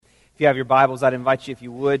If you have your Bibles, I'd invite you, if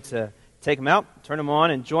you would, to take them out, turn them on,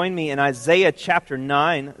 and join me in Isaiah chapter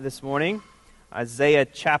 9 this morning. Isaiah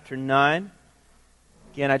chapter 9.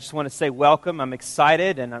 Again, I just want to say welcome. I'm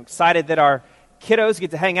excited, and I'm excited that our kiddos get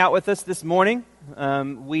to hang out with us this morning.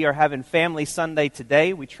 We are having Family Sunday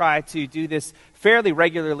today. We try to do this fairly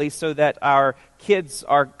regularly so that our kids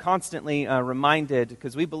are constantly reminded,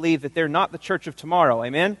 because we believe that they're not the church of tomorrow,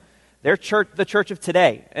 amen? They're the church of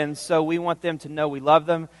today, and so we want them to know we love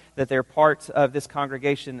them, that they're part of this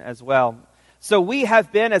congregation as well. So we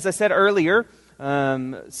have been, as I said earlier,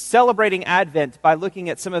 celebrating Advent by looking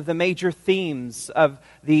at some of the major themes of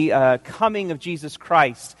the coming of Jesus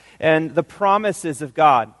Christ and the promises of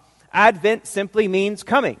God. Advent simply means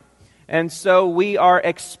coming, and so we are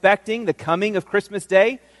expecting the coming of Christmas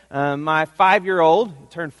Day. My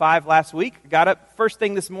 5-year-old, turned 5 last week, got up first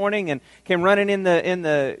thing this morning and came running in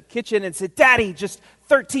the kitchen and said, "Daddy, just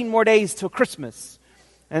 13 more days till Christmas."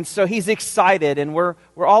 And so he's excited, and we're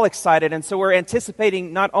all excited. And so we're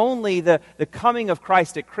anticipating not only the coming of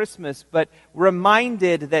Christ at Christmas, but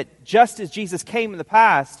reminded that just as Jesus came in the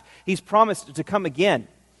past, he's promised to come again.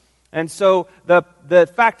 And so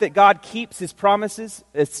the fact that God keeps his promises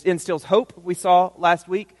instills hope, we saw last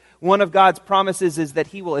week. One of God's promises is that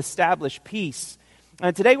he will establish peace.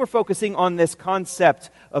 And today we're focusing on this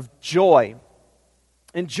concept of joy.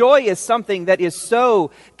 And joy is something that is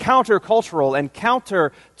so countercultural and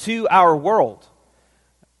counter to our world.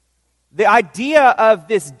 The idea of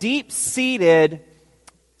this deep-seated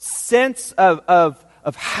sense of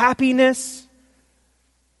happiness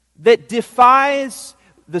that defies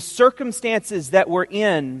the circumstances that we're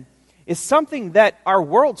in is something that our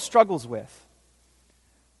world struggles with.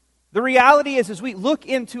 The reality is, as we look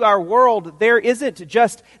into our world, there isn't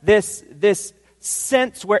just this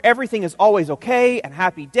sense where everything is always okay and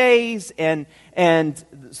happy days and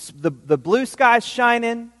the blue skies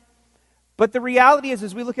shining. But the reality is,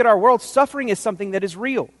 as we look at our world, suffering is something that is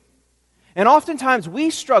real. And oftentimes we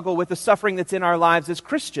struggle with the suffering that's in our lives as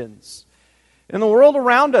Christians. And the world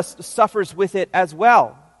around us suffers with it as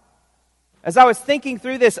well. As I was thinking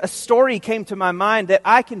through this, a story came to my mind that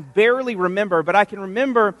I can barely remember, but I can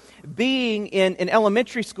remember being in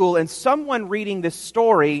elementary school and someone reading this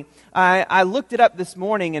story. I looked it up this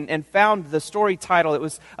morning and found the story title. It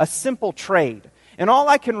was A Simple Trade. And all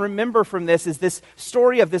I can remember from this is this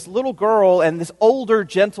story of this little girl and this older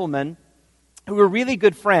gentleman who were really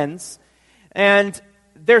good friends. And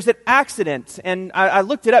there's an accident, and I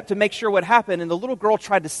looked it up to make sure what happened, and the little girl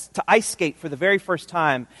tried to ice skate for the very first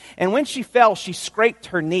time. And when she fell, she scraped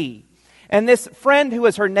her knee. And this friend who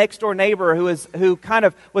was her next-door neighbor, who kind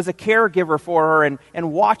of was a caregiver for her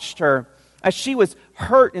and watched her, as she was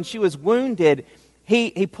hurt and she was wounded,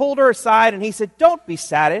 he pulled her aside and he said, "Don't be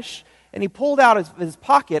saddish." And he pulled out of his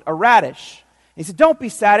pocket a radish. He said, "Don't be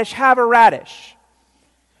saddish, have a radish."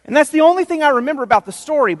 And that's the only thing I remember about the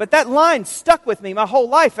story, but that line stuck with me my whole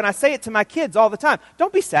life, and I say it to my kids all the time.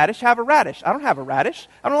 Don't be saddish, have a radish. I don't have a radish.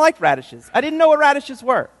 I don't like radishes. I didn't know what radishes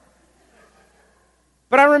were.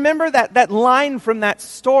 But I remember that line from that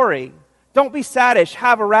story. Don't be saddish,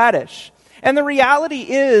 have a radish. And the reality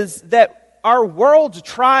is that our world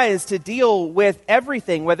tries to deal with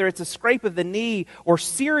everything, whether it's a scrape of the knee or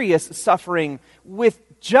serious suffering, with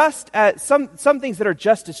just some things that are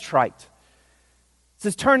just as trite. It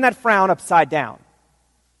says, turn that frown upside down.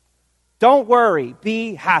 Don't worry,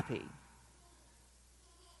 be happy.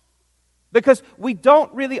 Because we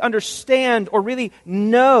don't really understand or really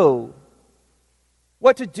know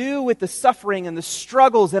what to do with the suffering and the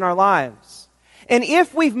struggles in our lives. And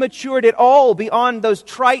if we've matured at all beyond those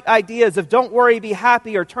trite ideas of don't worry, be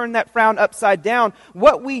happy, or turn that frown upside down,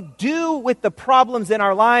 what we do with the problems in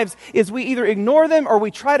our lives is we either ignore them or we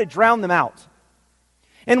try to drown them out.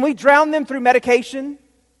 And we drown them through medication.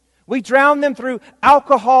 We drown them through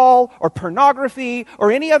alcohol or pornography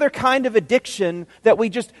or any other kind of addiction that we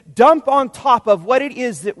just dump on top of what it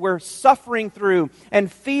is that we're suffering through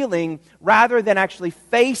and feeling, rather than actually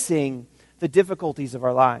facing the difficulties of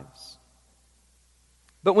our lives.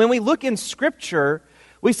 But when we look in Scripture,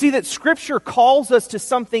 we see that Scripture calls us to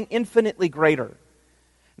something infinitely greater.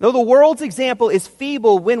 Though the world's example is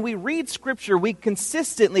feeble, when we read Scripture, we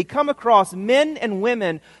consistently come across men and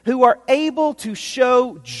women who are able to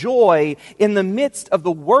show joy in the midst of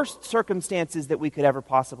the worst circumstances that we could ever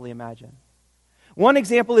possibly imagine. One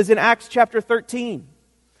example is in Acts chapter 13,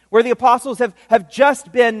 where the apostles have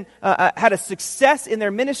just been had a success in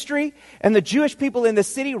their ministry, and the Jewish people in the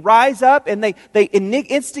city rise up and they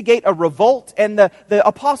instigate a revolt, and the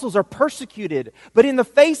apostles are persecuted. But in the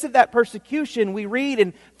face of that persecution, we read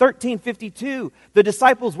in 13:52, the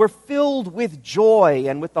disciples were filled with joy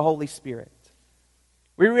and with the Holy Spirit.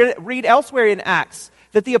 We read elsewhere in Acts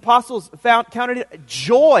that the apostles counted it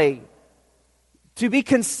joy to be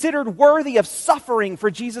considered worthy of suffering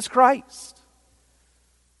for Jesus Christ.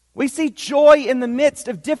 We see joy in the midst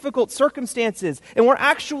of difficult circumstances, and we're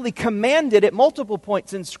actually commanded at multiple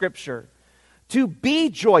points in Scripture to be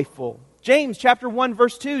joyful. James chapter 1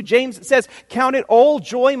 verse 2, James says, "Count it all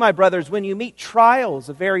joy, my brothers, when you meet trials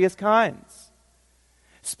of various kinds."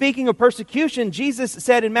 Speaking of persecution, Jesus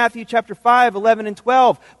said in Matthew chapter 5, 11 and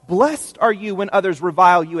 12, "Blessed are you when others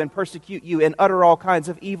revile you and persecute you and utter all kinds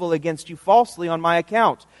of evil against you falsely on my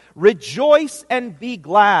account. Rejoice and be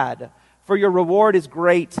glad, for your reward is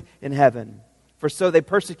great in heaven. For so they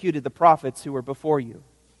persecuted the prophets who were before you."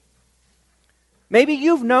 Maybe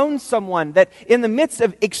you've known someone that in the midst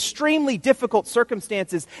of extremely difficult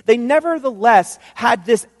circumstances, they nevertheless had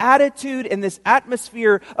this attitude and this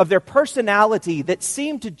atmosphere of their personality that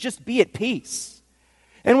seemed to just be at peace,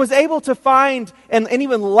 and was able to find and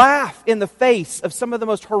even laugh in the face of some of the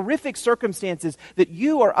most horrific circumstances that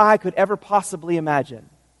you or I could ever possibly imagine.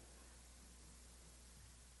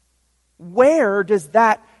 Where does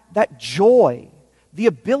that joy, the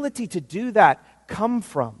ability to do that, come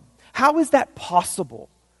from? How is that possible?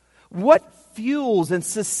 What fuels and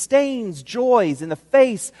sustains joys in the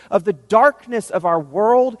face of the darkness of our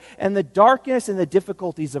world and the darkness and the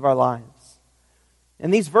difficulties of our lives? In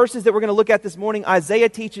these verses that we're going to look at this morning, Isaiah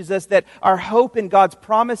teaches us that our hope in God's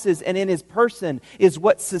promises and in His person is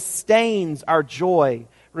what sustains our joy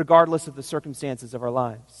regardless of the circumstances of our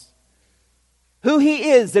lives. Who He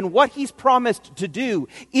is and what He's promised to do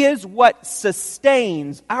is what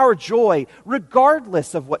sustains our joy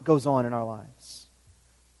regardless of what goes on in our lives.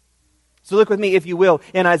 So look with me, if you will,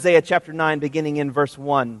 in Isaiah chapter 9, beginning in verse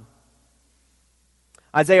 1.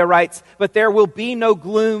 Isaiah writes, "But there will be no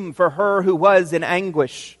gloom for her who was in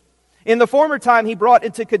anguish. In the former time He brought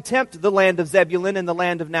into contempt the land of Zebulun and the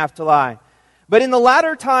land of Naphtali. But in the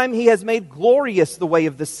latter time He has made glorious the way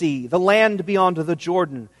of the sea, the land beyond the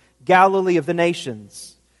Jordan, Galilee of the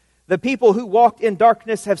nations. The people who walked in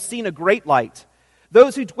darkness have seen a great light.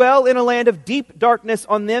 Those who dwell in a land of deep darkness,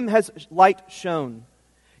 on them has light shone.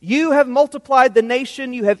 You have multiplied the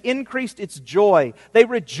nation, you have increased its joy. They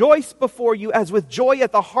rejoice before you as with joy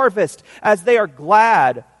at the harvest, as they are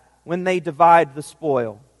glad when they divide the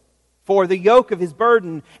spoil. For the yoke of His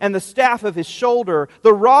burden and the staff of His shoulder,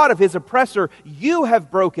 the rod of His oppressor, you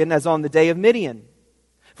have broken as on the day of Midian.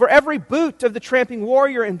 For every boot of the tramping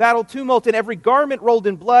warrior in battle tumult and every garment rolled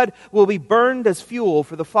in blood will be burned as fuel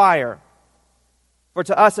for the fire. For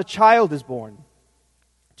to us a child is born,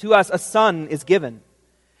 to us a son is given,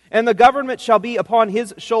 and the government shall be upon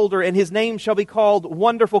His shoulder, and His name shall be called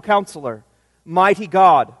Wonderful Counselor, Mighty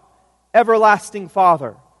God, Everlasting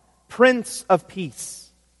Father, Prince of Peace.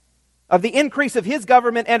 Of the increase of His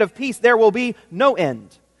government and of peace there will be no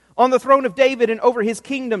end. On the throne of David and over His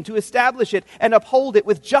kingdom, to establish it and uphold it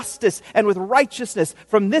with justice and with righteousness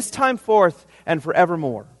from this time forth and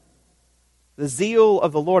forevermore. The zeal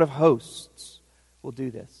of the Lord of hosts will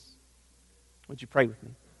do this." Would you pray with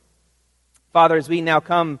me? Father, as we now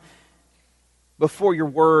come before your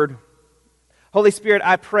word, Holy Spirit,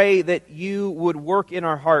 I pray that you would work in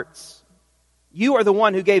our hearts. You are the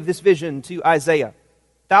one who gave this vision to Isaiah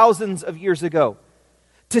thousands of years ago,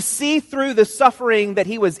 to see through the suffering that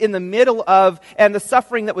he was in the middle of and the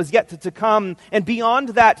suffering that was yet to come, and beyond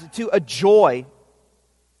that to a joy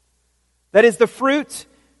that is the fruit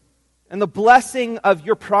and the blessing of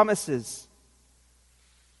your promises.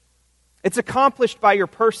 It's accomplished by your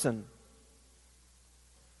person.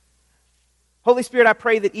 Holy Spirit, I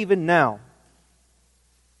pray that even now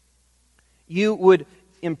you would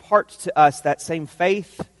impart to us that same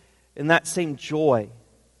faith and that same joy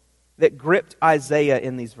that gripped Isaiah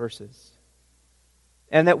in these verses.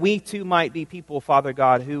 And that we too might be people, Father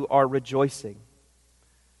God, who are rejoicing.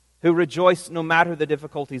 Who rejoice no matter the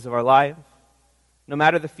difficulties of our life, no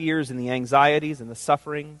matter the fears and the anxieties and the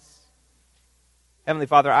sufferings. Heavenly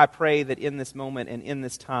Father, I pray that in this moment and in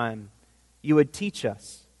this time, you would teach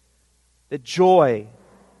us that joy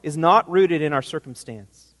is not rooted in our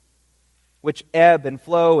circumstance, which ebb and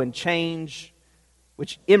flow and change,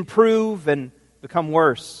 which improve and become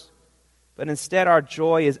worse. But instead our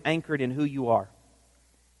joy is anchored in who you are,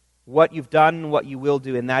 what you've done, what you will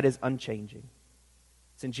do, and that is unchanging.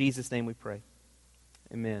 It's in Jesus' name we pray.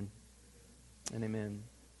 Amen and amen.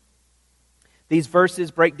 These verses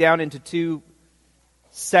break down into two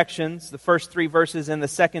sections, the first three verses and the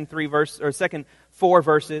second four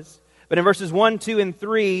verses. But in verses 1, 2, and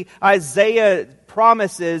 3, Isaiah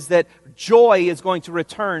promises that joy is going to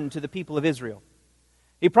return to the people of Israel.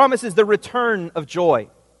 He promises the return of joy.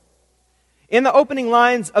 In the opening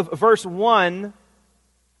lines of verse 1,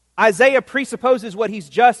 Isaiah presupposes what he's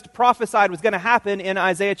just prophesied was going to happen in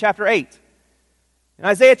Isaiah chapter 8. In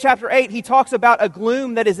Isaiah chapter 8, he talks about a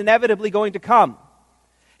gloom that is inevitably going to come.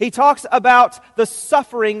 He talks about the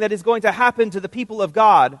suffering that is going to happen to the people of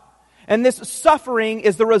God. And this suffering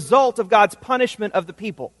is the result of God's punishment of the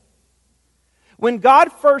people. When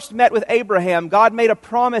God first met with Abraham, God made a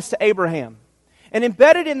promise to Abraham. And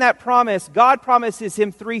embedded in that promise, God promises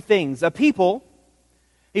him three things: a people,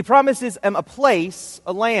 he promises him a place,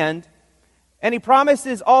 a land, and he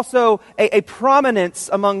promises also a prominence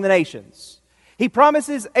among the nations. He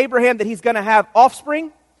promises Abraham that he's going to have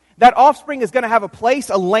offspring. That offspring is going to have a place,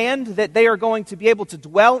 a land that they are going to be able to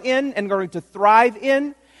dwell in and going to thrive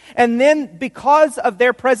in. And then because of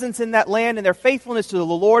their presence in that land and their faithfulness to the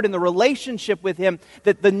Lord and the relationship with him,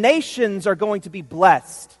 that the nations are going to be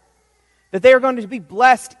blessed. That they are going to be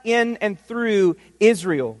blessed in and through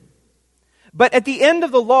Israel. But at the end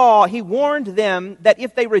of the law, he warned them that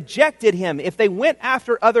if they rejected him, if they went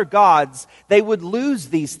after other gods, they would lose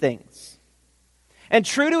these things. And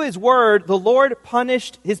true to his word, the Lord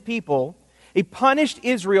punished his people. He punished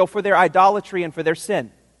Israel for their idolatry and for their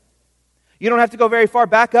sin. You don't have to go very far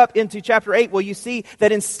back up into chapter 8. Well, you see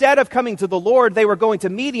that instead of coming to the Lord, they were going to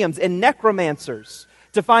mediums and necromancers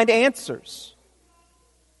to find answers.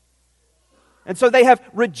 And so they have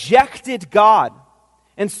rejected God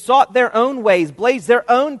and sought their own ways, blazed their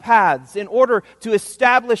own paths in order to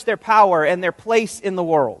establish their power and their place in the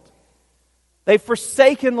world. They've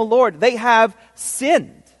forsaken the Lord. They have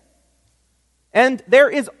sinned. And there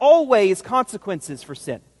is always consequences for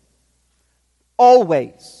sin.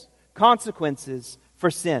 Always consequences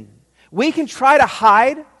for sin. We can try to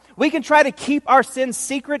hide. We can try to keep our sins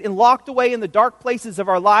secret and locked away in the dark places of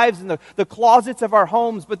our lives and the closets of our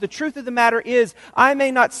homes. But the truth of the matter is, I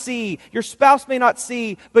may not see, your spouse may not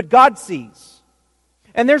see, but God sees.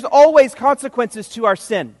 And there's always consequences to our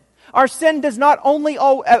sin. Our sin does not only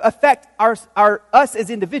affect us as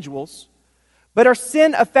individuals, but our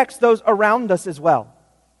sin affects those around us as well.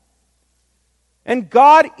 And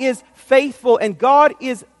God is faithful and God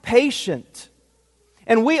is patient.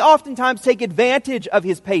 And we oftentimes take advantage of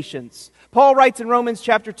his patience. Paul writes in Romans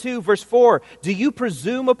chapter 2, verse 4, "Do you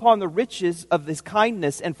presume upon the riches of his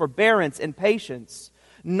kindness and forbearance and patience,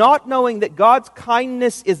 not knowing that God's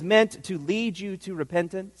kindness is meant to lead you to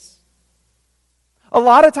repentance?" A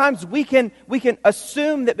lot of times we can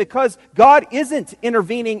assume that because God isn't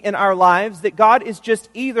intervening in our lives, that God is just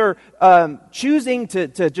either choosing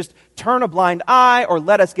to just turn a blind eye or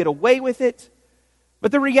let us get away with it.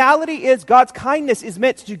 But the reality is God's kindness is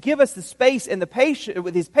meant to give us the space and the patience,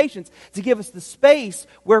 with his patience, to give us the space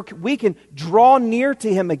where we can draw near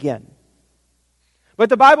to him again. But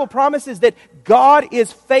the Bible promises that God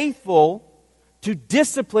is faithful to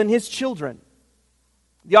discipline his children.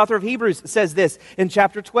 The author of Hebrews says this in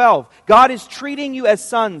chapter 12. God is treating you as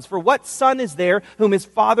sons, for what son is there whom his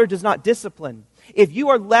father does not discipline? If you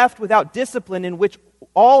are left without discipline in which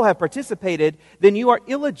all have participated, then you are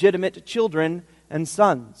illegitimate children and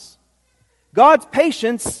sons. God's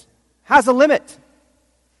patience has a limit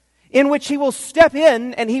in which he will step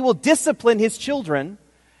in and he will discipline his children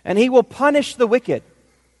and he will punish the wicked.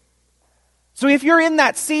 So if you're in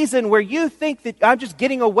that season where you think that I'm just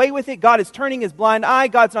getting away with it, God is turning his blind eye,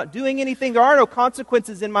 God's not doing anything, there are no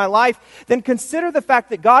consequences in my life, then consider the fact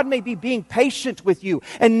that God may be being patient with you.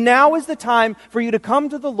 And now is the time for you to come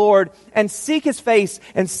to the Lord and seek his face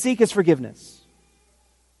and seek his forgiveness.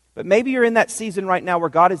 But maybe you're in that season right now where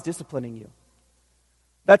God is disciplining you.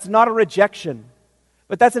 That's not a rejection,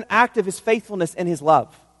 but that's an act of his faithfulness and his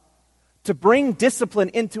love. To bring discipline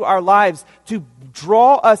into our lives, to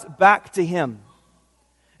draw us back to him.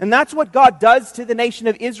 And that's what God does to the nation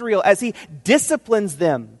of Israel as he disciplines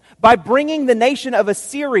them by bringing the nation of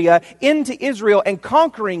Assyria into Israel and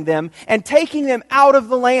conquering them and taking them out of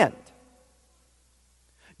the land.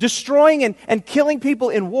 Destroying and killing people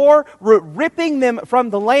in war, ripping them from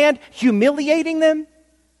the land, humiliating them.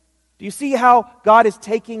 Do you see how God is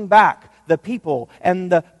taking back the people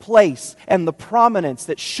and the place and the prominence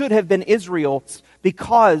that should have been Israel's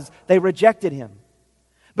because they rejected him?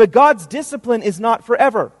 But God's discipline is not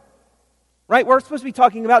forever. Right? We're supposed to be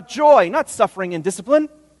talking about joy, not suffering and discipline.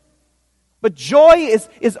 But joy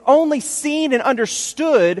is only seen and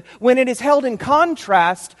understood when it is held in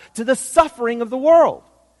contrast to the suffering of the world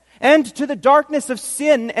and to the darkness of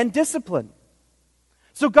sin and discipline.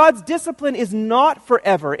 So God's discipline is not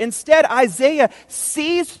forever. Instead, Isaiah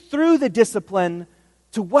sees through the discipline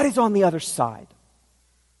to what is on the other side.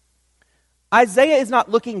 Isaiah is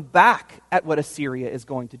not looking back at what Assyria is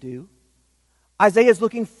going to do. Isaiah is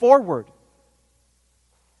looking forward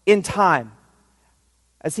in time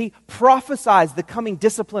as he prophesies the coming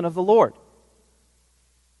discipline of the Lord.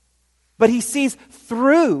 But he sees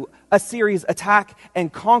through Assyria's attack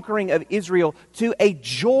and conquering of Israel to a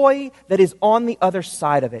joy that is on the other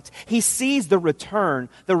side of it. He sees the return,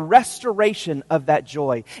 the restoration of that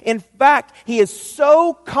joy. In fact, he is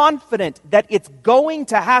so confident that it's going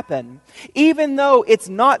to happen, even though it's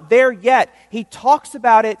not there yet, he talks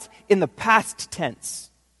about it in the past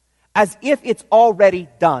tense, as if it's already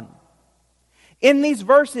done. In these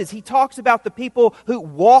verses, he talks about the people who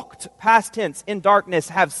walked, past tense, in darkness,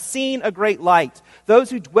 have seen a great light. Those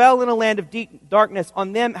who dwell in a land of deep darkness,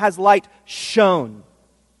 on them has light shone.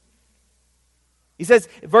 He says,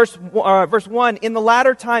 verse 1, in the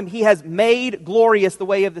latter time he has made glorious the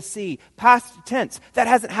way of the sea. Past tense, that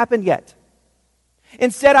hasn't happened yet.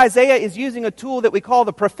 Instead, Isaiah is using a tool that we call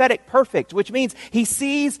the prophetic perfect, which means he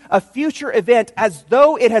sees a future event as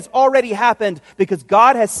though it has already happened because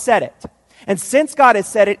God has said it. And since God has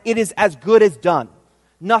said it, it is as good as done.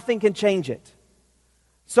 Nothing can change it.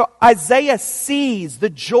 So Isaiah sees the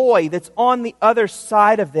joy that's on the other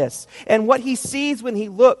side of this. And what he sees when he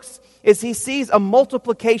looks is he sees a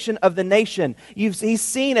multiplication of the nation. He's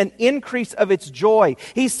seen an increase of its joy.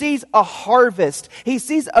 He sees a harvest. He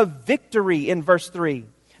sees a victory in verse 3.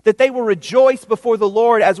 That they will rejoice before the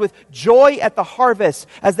Lord as with joy at the harvest,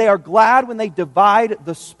 as they are glad when they divide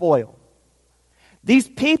the spoil. These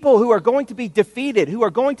people who are going to be defeated, who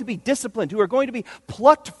are going to be disciplined, who are going to be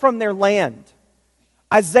plucked from their land,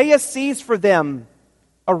 Isaiah sees for them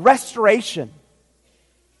a restoration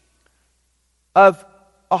of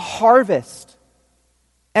a harvest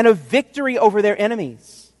and a victory over their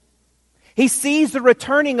enemies. He sees the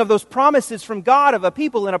returning of those promises from God of a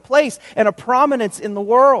people and a place and a prominence in the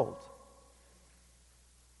world.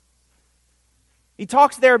 He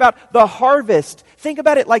talks there about the harvest. Think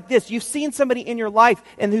about it like this. You've seen somebody in your life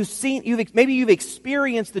and maybe you've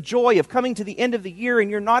experienced the joy of coming to the end of the year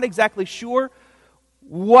and you're not exactly sure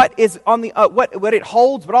what is on the what it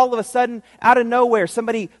holds, but all of a sudden, out of nowhere,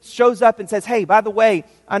 somebody shows up and says, hey, by the way,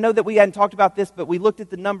 I know that we hadn't talked about this, but we looked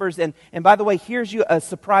at the numbers, and by the way, here's you a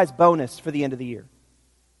surprise bonus for the end of the year.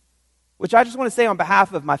 Which I just want to say on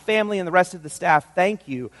behalf of my family and the rest of the staff, thank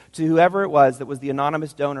you to whoever it was that was the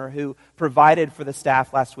anonymous donor who provided for the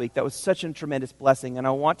staff last week. That was such a tremendous blessing. And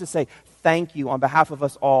I want to say thank you on behalf of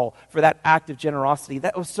us all for that act of generosity.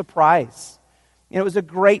 That was a surprise. And it was a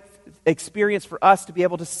great experience for us to be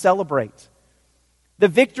able to celebrate. The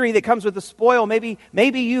victory that comes with the spoil, maybe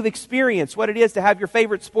you've experienced what it is to have your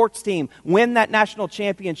favorite sports team win that national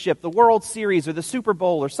championship, the World Series or the Super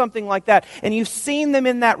Bowl or something like that. And you've seen them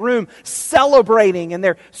in that room celebrating and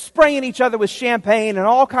they're spraying each other with champagne and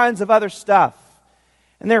all kinds of other stuff.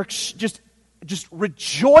 And they're just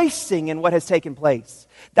rejoicing in what has taken place.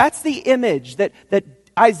 That's the image that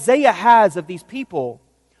Isaiah has of these people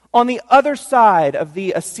on the other side of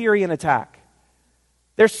the Assyrian attack.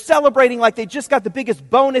 They're celebrating like they just got the biggest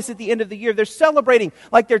bonus at the end of the year. They're celebrating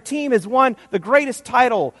like their team has won the greatest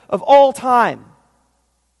title of all time.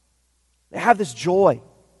 They have this joy.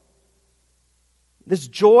 This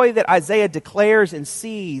joy that Isaiah declares and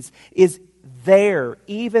sees is there,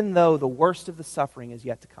 even though the worst of the suffering is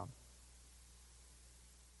yet to come.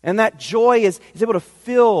 And that joy is able to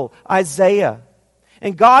fill Isaiah.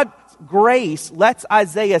 And God's grace lets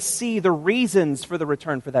Isaiah see the reasons for the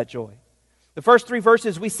return for that joy. The first 3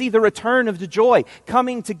 verses, we see the return of the joy,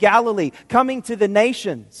 coming to Galilee, coming to the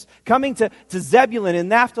nations, coming to Zebulun and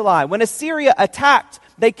Naphtali. When Assyria attacked,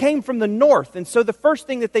 they came from the north. And so the first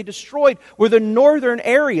thing that they destroyed were the northern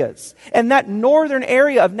areas. And that northern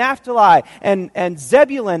area of Naphtali and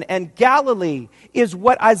Zebulun and Galilee is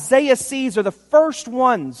what Isaiah sees are the first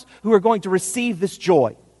ones who are going to receive this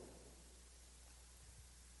joy.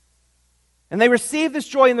 And they receive this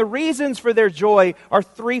joy, and the reasons for their joy are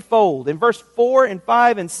threefold. In verse 4 and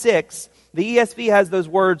 5 and 6, the ESV has those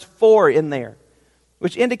words "for" in there,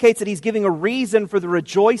 which indicates that he's giving a reason for the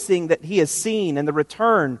rejoicing that he has seen and the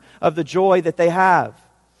return of the joy that they have.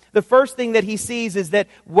 The first thing that he sees is that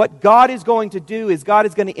what God is going to do is God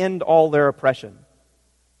is going to end all their oppression.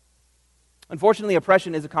 Unfortunately,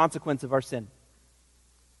 oppression is a consequence of our sin.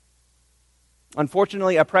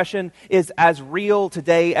 Unfortunately, oppression is as real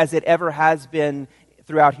today as it ever has been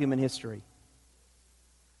throughout human history.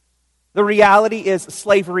 The reality is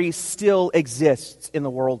slavery still exists in the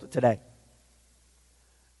world today.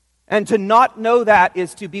 And to not know that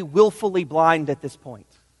is to be willfully blind at this point.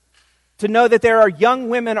 To know that there are young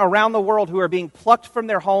women around the world who are being plucked from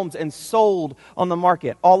their homes and sold on the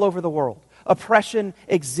market all over the world. Oppression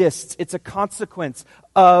exists. It's a consequence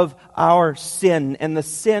of our sin and the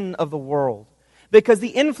sin of the world. Because the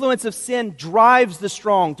influence of sin drives the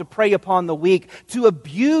strong to prey upon the weak, to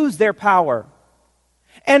abuse their power.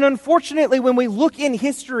 And unfortunately, when we look in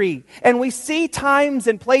history and we see times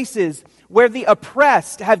and places where the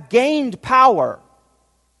oppressed have gained power,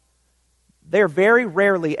 they're very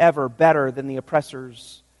rarely ever better than the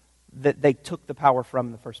oppressors that they took the power from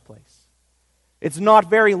in the first place. It's not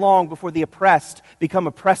very long before the oppressed become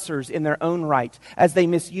oppressors in their own right as they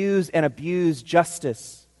misuse and abuse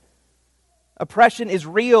justice. Oppression is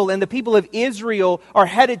real, and the people of Israel are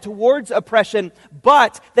headed towards oppression,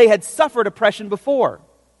 but they had suffered oppression before.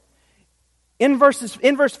 In verse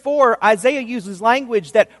 4, Isaiah uses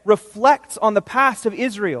language that reflects on the past of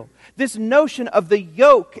Israel. This notion of the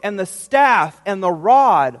yoke and the staff and the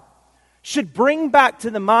rod should bring back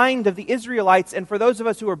to the mind of the Israelites, and for those of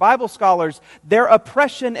us who are Bible scholars, their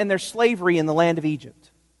oppression and their slavery in the land of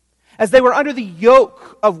Egypt. As they were under the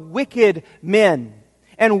yoke of wicked men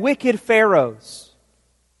and wicked pharaohs.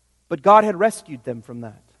 But God had rescued them from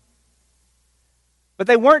that. But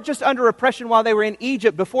they weren't just under oppression while they were in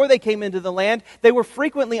Egypt before they came into the land. They were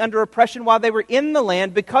frequently under oppression while they were in the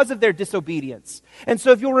land because of their disobedience. And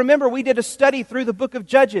so if you'll remember, we did a study through the book of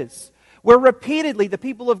Judges, where repeatedly the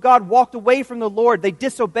people of God walked away from the Lord. They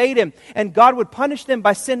disobeyed Him, and God would punish them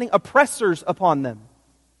by sending oppressors upon them.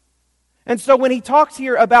 And so when He talks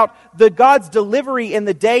here about God's delivery in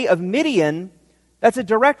the day of Midian, that's a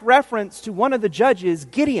direct reference to one of the judges,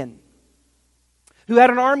 Gideon, who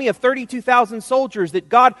had an army of 32,000 soldiers that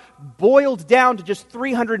God boiled down to just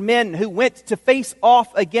 300 men who went to face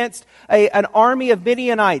off against an army of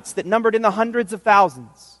Midianites that numbered in the hundreds of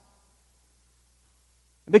thousands.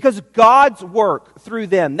 Because God's work through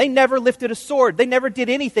them, they never lifted a sword. They never did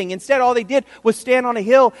anything. Instead, all they did was stand on a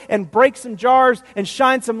hill and break some jars and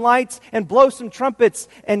shine some lights and blow some trumpets.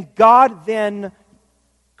 And God then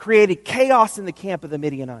created chaos in the camp of the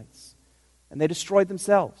Midianites. And they destroyed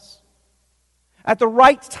themselves. At the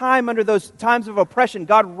right time, under those times of oppression,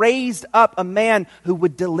 God raised up a man who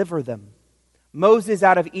would deliver them. Moses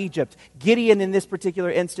out of Egypt. Gideon in this particular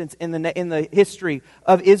instance in the history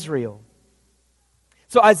of Israel.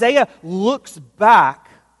 So Isaiah looks back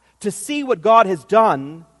to see what God has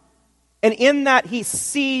done, and in that he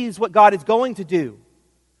sees what God is going to do.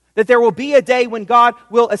 That there will be a day when God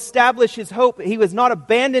will establish His hope. He has not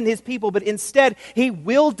abandoned His people, but instead He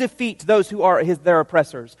will defeat those who are their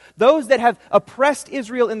oppressors. Those that have oppressed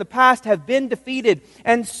Israel in the past have been defeated,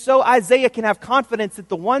 and so Isaiah can have confidence that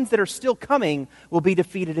the ones that are still coming will be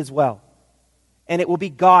defeated as well. And it will be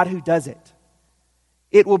God who does it.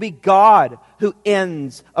 It will be God who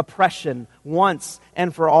ends oppression once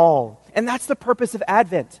and for all. And that's the purpose of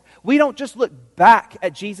Advent. We don't just look back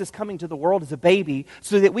at Jesus coming to the world as a baby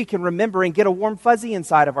so that we can remember and get a warm fuzzy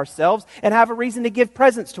inside of ourselves and have a reason to give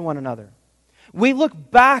presents to one another. We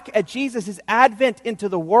look back at Jesus' advent into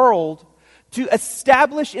the world to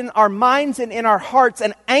establish in our minds and in our hearts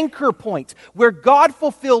an anchor point where God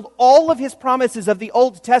fulfilled all of His promises of the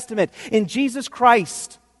Old Testament in Jesus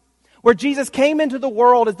Christ. Where Jesus came into the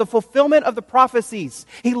world as the fulfillment of the prophecies.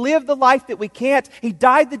 He lived the life that we can't. He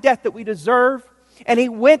died the death that we deserve. And He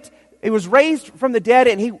was raised from the dead,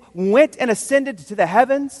 and He went and ascended to the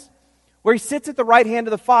heavens, where He sits at the right hand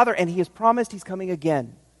of the Father, and He has promised He's coming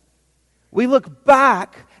again. We look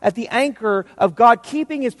back at the anchor of God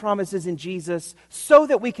keeping His promises in Jesus so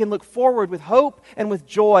that we can look forward with hope and with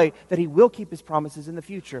joy that He will keep His promises in the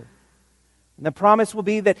future. And the promise will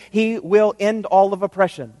be that He will end all of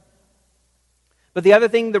oppression. But the other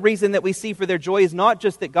thing, the reason that we see for their joy is not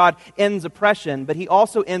just that God ends oppression, but He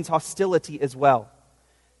also ends hostility as well.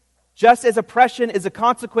 Just as oppression is a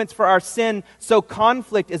consequence for our sin, so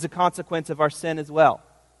conflict is a consequence of our sin as well.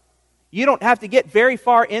 You don't have to get very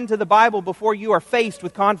far into the Bible before you are faced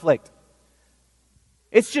with conflict.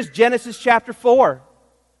 It's just Genesis chapter 4.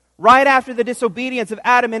 Right after the disobedience of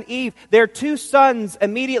Adam and Eve, their two sons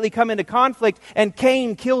immediately come into conflict, and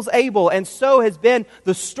Cain kills Abel. And so has been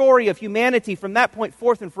the story of humanity from that point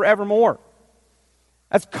forth and forevermore.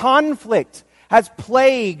 As conflict has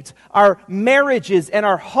plagued our marriages and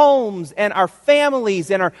our homes and our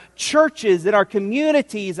families and our churches and our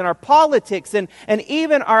communities and our politics and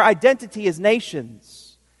even our identity as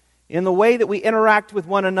nations in the way that we interact with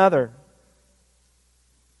one another.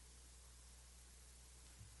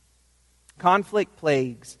 Conflict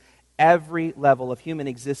plagues every level of human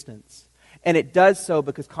existence. And it does so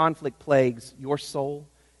because conflict plagues your soul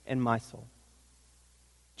and my soul.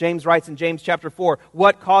 James writes in James chapter 4,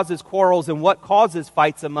 "What causes quarrels and what causes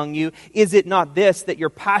fights among you? Is it not this, that your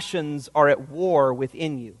passions are at war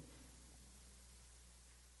within you?"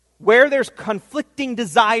 Where there's conflicting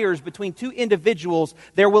desires between two individuals,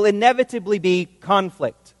 there will inevitably be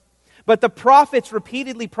conflict. But the prophets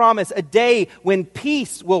repeatedly promise a day when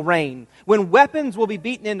peace will reign, when weapons will be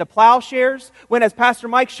beaten into plowshares, when, as Pastor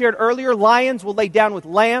Mike shared earlier, lions will lay down with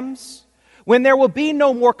lambs, when there will be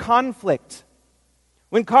no more conflict,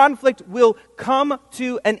 when conflict will come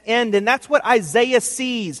to an end. And that's what Isaiah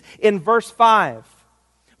sees in verse 5.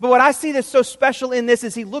 But what I see that's so special in this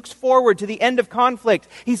is he looks forward to the end of conflict.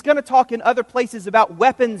 He's going to talk in other places about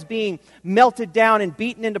weapons being melted down and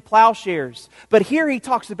beaten into plowshares. But here he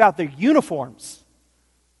talks about their uniforms.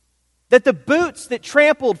 That the boots that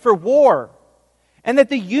trampled for war and that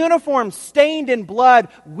the uniforms stained in blood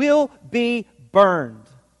will be burned.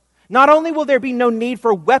 Not only will there be no need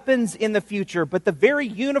for weapons in the future, but the very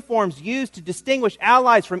uniforms used to distinguish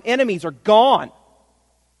allies from enemies are gone.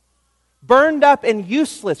 Burned up and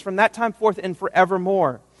useless from that time forth and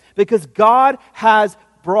forevermore. Because God has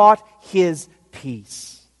brought His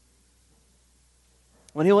peace.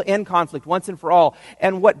 When He will end conflict once and for all.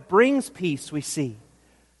 And what brings peace, we see,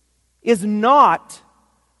 is not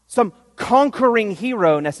some conquering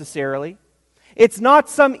hero necessarily. It's not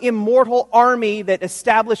some immortal army that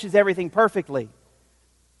establishes everything perfectly.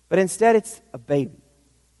 But instead it's a baby.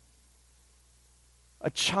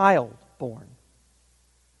 A child born.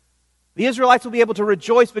 The Israelites will be able to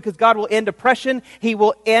rejoice because God will end oppression, He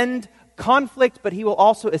will end conflict, but He will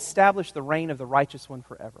also establish the reign of the righteous one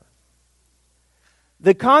forever.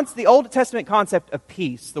 The Old Testament concept of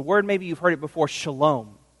peace, the word maybe you've heard it before,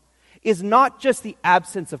 shalom, is not just the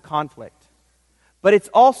absence of conflict, but it's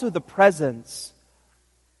also the presence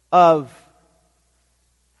of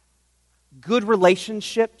good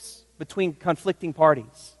relationships between conflicting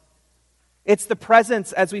parties. It's the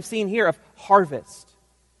presence, as we've seen here, of harvest.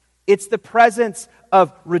 It's the presence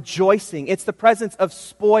of rejoicing. It's the presence of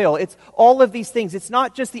spoil. It's all of these things. It's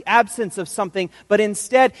not just the absence of something, but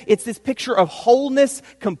instead it's this picture of wholeness,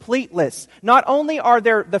 completeness. Not only are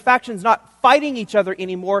the factions not fighting each other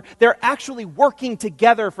anymore, they're actually working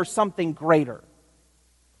together for something greater.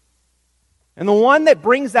 And the one that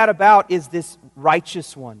brings that about is this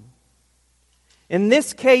righteous one. In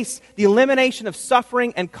this case, the elimination of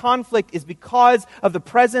suffering and conflict is because of the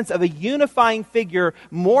presence of a unifying figure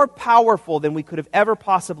more powerful than we could have ever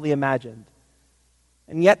possibly imagined.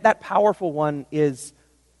 And yet that powerful one is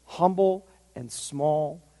humble and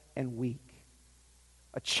small and weak.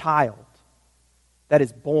 A child that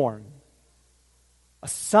is born. A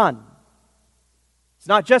son. It's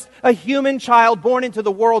not just a human child born into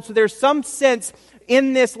the world, so there's some sense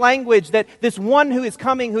in this language that this one who is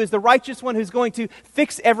coming, who is the righteous one, who's going to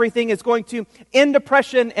fix everything, is going to end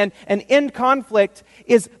oppression and end conflict,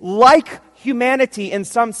 is like humanity in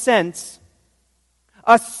some sense.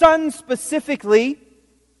 A son specifically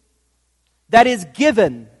that is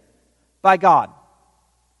given by God.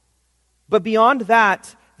 But beyond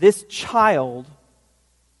that, this child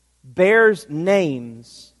bears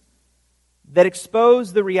names that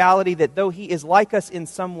expose the reality that though He is like us in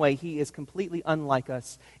some way, He is completely unlike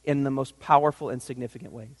us in the most powerful and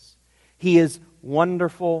significant ways. He is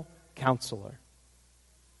Wonderful Counselor.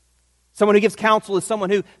 Someone who gives counsel is someone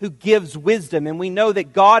who gives wisdom, and we know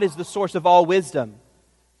that God is the source of all wisdom.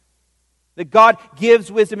 That God gives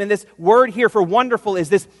wisdom, and this word here for wonderful is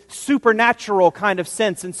this supernatural kind of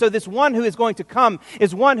sense. And so this one who is going to come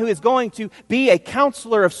is one who is going to be a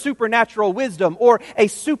counselor of supernatural wisdom, or a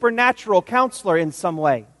supernatural counselor in some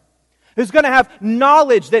way. Who's going to have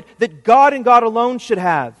knowledge that God and God alone should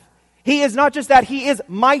have. He is not just that, He is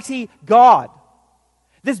mighty God.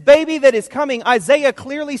 This baby that is coming, Isaiah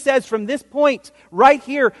clearly says from this point right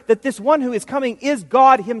here that this one who is coming is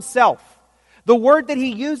God Himself. The word that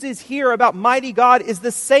he uses here about mighty God is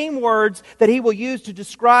the same words that he will use to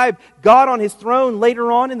describe God on His throne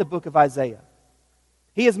later on in the book of Isaiah.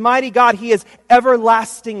 He is mighty God. He is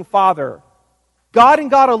everlasting Father. God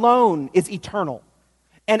and God alone is eternal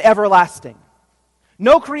and everlasting.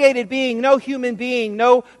 No created being, no human being,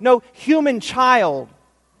 no human child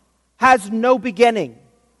has no beginning.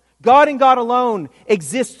 God and God alone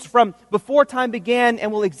exists from before time began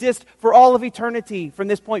and will exist for all of eternity from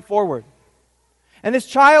this point forward. And this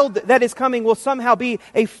child that is coming will somehow be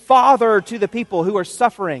a father to the people who are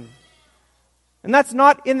suffering. And that's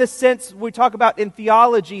not in the sense we talk about in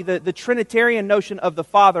theology, the Trinitarian notion of the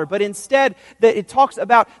Father, but instead that it talks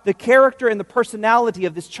about the character and the personality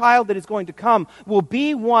of this child that is going to come will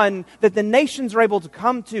be one that the nations are able to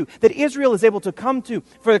come to, that Israel is able to come to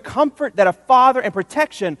for the comfort that a father and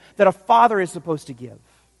protection that a father is supposed to give.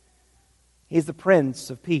 He is the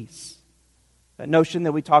Prince of Peace. That notion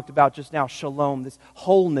that we talked about just now, shalom, this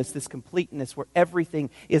wholeness, this completeness, where everything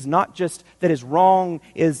is not just that is wrong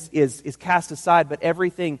is cast aside, but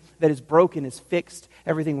everything that is broken is fixed.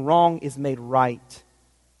 Everything wrong is made right.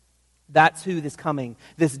 That's who is coming,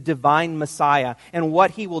 this divine Messiah. And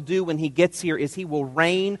what he will do when he gets here is he will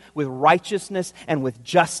reign with righteousness and with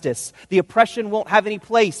justice. The oppression won't have any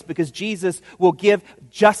place because Jesus will give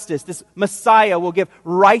justice. This Messiah will give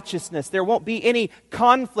righteousness. There won't be any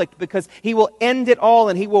conflict because he will end it all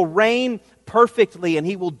and he will reign perfectly and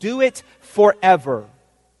he will do it forever.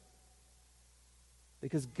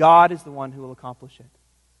 Because God is the one who will accomplish it.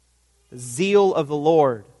 The zeal of the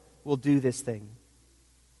Lord will do this thing.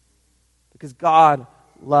 Because God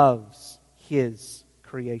loves His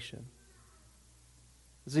creation.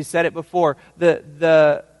 As we said it before,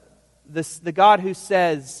 the God who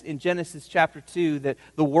says in Genesis chapter 2 that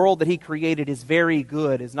the world that He created is very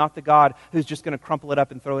good is not the God who's just going to crumple it up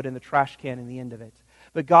and throw it in the trash can in the end of it.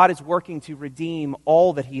 But God is working to redeem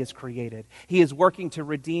all that He has created. He is working to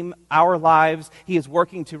redeem our lives. He is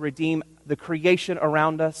working to redeem the creation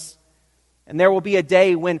around us. And there will be a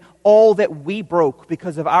day when all that we broke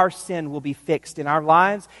because of our sin will be fixed in our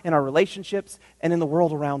lives, in our relationships, and in the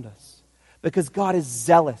world around us. Because God is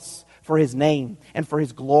zealous for His name and for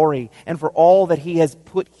His glory and for all that He has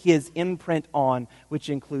put His imprint on, which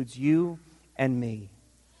includes you and me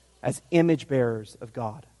as image bearers of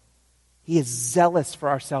God. He is zealous for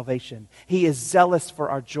our salvation. He is zealous for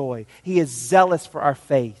our joy. He is zealous for our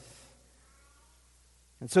faith.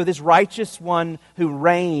 And so this righteous one who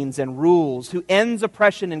reigns and rules, who ends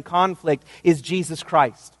oppression and conflict, is Jesus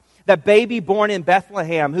Christ. That baby born in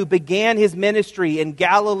Bethlehem, who began His ministry in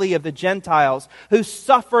Galilee of the Gentiles, who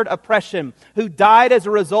suffered oppression, who died as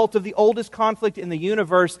a result of the oldest conflict in the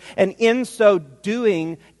universe, and in so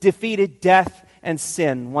doing defeated death and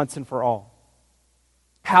sin once and for all.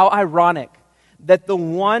 How ironic that the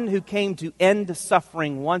one who came to end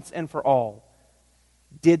suffering once and for all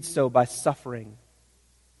did so by suffering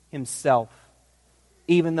Himself,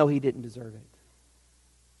 even though He didn't deserve it.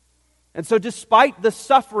 And so despite the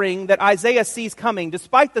suffering that Isaiah sees coming,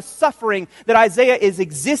 despite the suffering that Isaiah is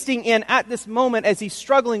existing in at this moment as he's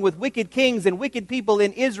struggling with wicked kings and wicked people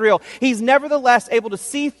in Israel, he's nevertheless able to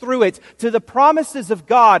see through it to the promises of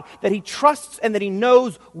God that he trusts and that he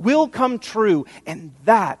knows will come true. And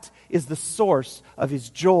that is the source of his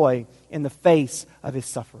joy in the face of his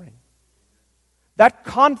suffering. That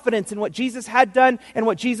confidence in what Jesus had done and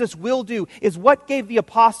what Jesus will do is what gave the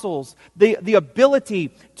apostles the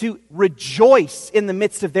ability to rejoice in the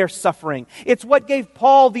midst of their suffering. It's what gave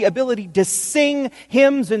Paul the ability to sing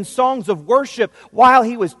hymns and songs of worship while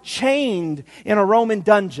he was chained in a Roman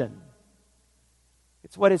dungeon.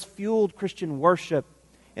 It's what has fueled Christian worship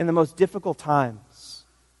in the most difficult times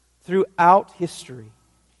throughout history.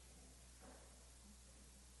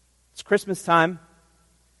 It's Christmas time.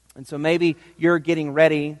 And so maybe you're getting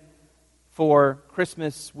ready for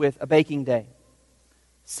Christmas with a baking day.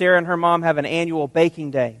 Sarah and her mom have an annual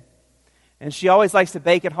baking day. And she always likes to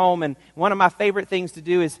bake at home. And one of my favorite things to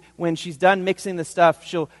do is when she's done mixing the stuff,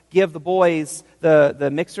 she'll give the boys the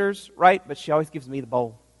mixers, right? But she always gives me the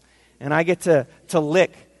bowl. And I get to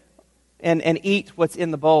lick and eat what's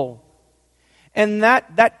in the bowl. And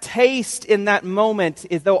that taste in that moment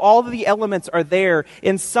is, though all of the elements are there,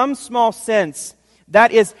 in some small sense,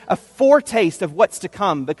 that is a foretaste of what's to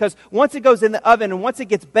come, because once it goes in the oven and once it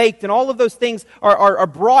gets baked and all of those things are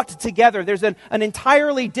brought together, there's an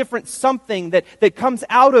entirely different something that comes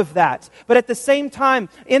out of that. But at the same time,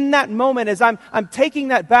 in that moment, as I'm taking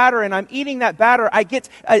that batter and I'm eating that batter, I get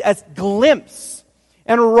a glimpse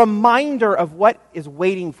and a reminder of what is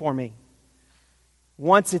waiting for me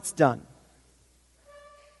once it's done.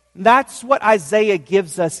 That's what Isaiah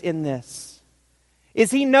gives us in this. Is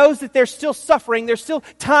he knows that there's still suffering, there's still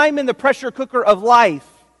time in the pressure cooker of life.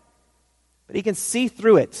 But he can see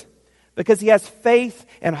through it because he has faith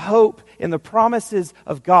and hope in the promises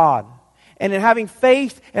of God. And in having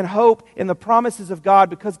faith and hope in the promises of God,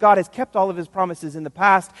 because God has kept all of His promises in the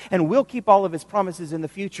past and will keep all of His promises in the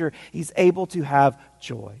future, he's able to have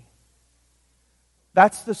joy.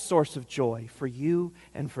 That's the source of joy for you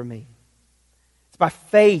and for me. It's by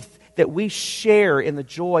faith that we share in the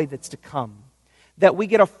joy that's to come. That we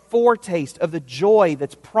get a foretaste of the joy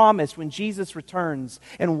that's promised when Jesus returns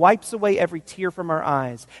and wipes away every tear from our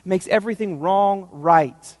eyes, makes everything wrong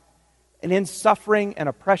right, and ends suffering and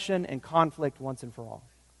oppression and conflict once and for all.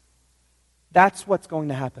 That's what's going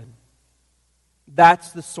to happen.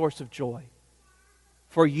 That's the source of joy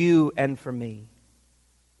for you and for me.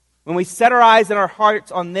 When we set our eyes and our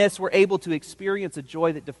hearts on this, we're able to experience a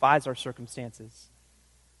joy that defies our circumstances,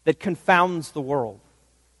 that confounds the world.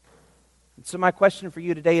 So my question for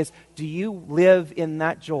you today is, do you live in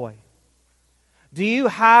that joy? Do you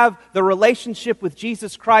have the relationship with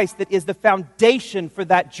Jesus Christ that is the foundation for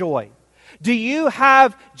that joy? Do you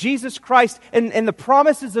have Jesus Christ and the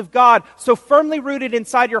promises of God so firmly rooted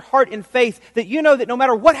inside your heart in faith that you know that no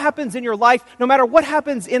matter what happens in your life, no matter what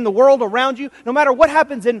happens in the world around you, no matter what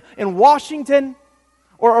happens in Washington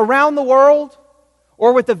or around the world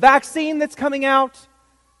or with the vaccine that's coming out,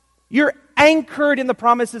 you're anchored in the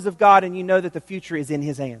promises of God and you know that the future is in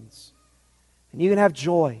His hands. And you can have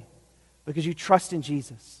joy because you trust in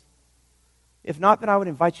Jesus. If not, then I would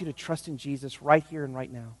invite you to trust in Jesus right here and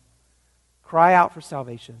right now. Cry out for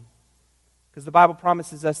salvation. Because the Bible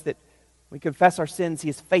promises us that when we confess our sins, He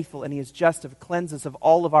is faithful and He is just to cleanse us of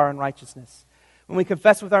all of our unrighteousness. When we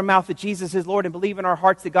confess with our mouth that Jesus is Lord and believe in our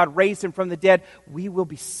hearts that God raised Him from the dead, we will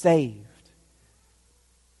be saved.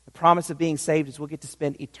 The promise of being saved is we'll get to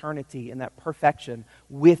spend eternity in that perfection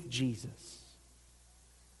with Jesus.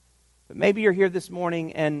 But maybe you're here this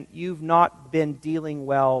morning and you've not been dealing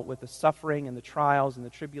well with the suffering and the trials and the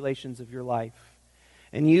tribulations of your life.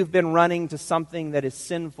 And you've been running to something that is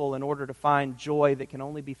sinful in order to find joy that can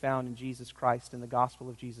only be found in Jesus Christ, in the gospel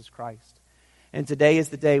of Jesus Christ. And today is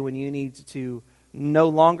the day when you need to no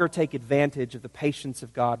longer take advantage of the patience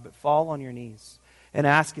of God, but fall on your knees and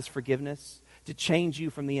ask His forgiveness to change you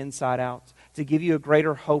from the inside out, to give you a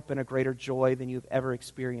greater hope and a greater joy than you've ever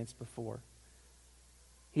experienced before.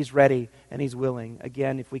 He's ready and He's willing.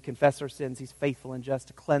 Again, if we confess our sins, He's faithful and just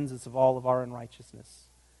to cleanse us of all of our unrighteousness.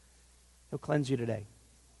 He'll cleanse you today.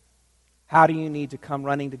 How do you need to come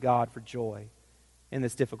running to God for joy in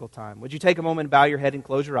this difficult time? Would you take a moment and bow your head and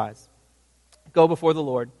close your eyes? Go before the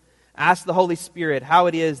Lord. Ask the Holy Spirit how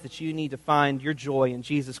it is that you need to find your joy in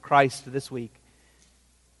Jesus Christ this week.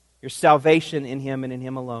 Your salvation in Him and in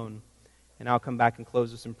Him alone. And I'll come back and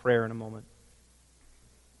close us in prayer in a moment.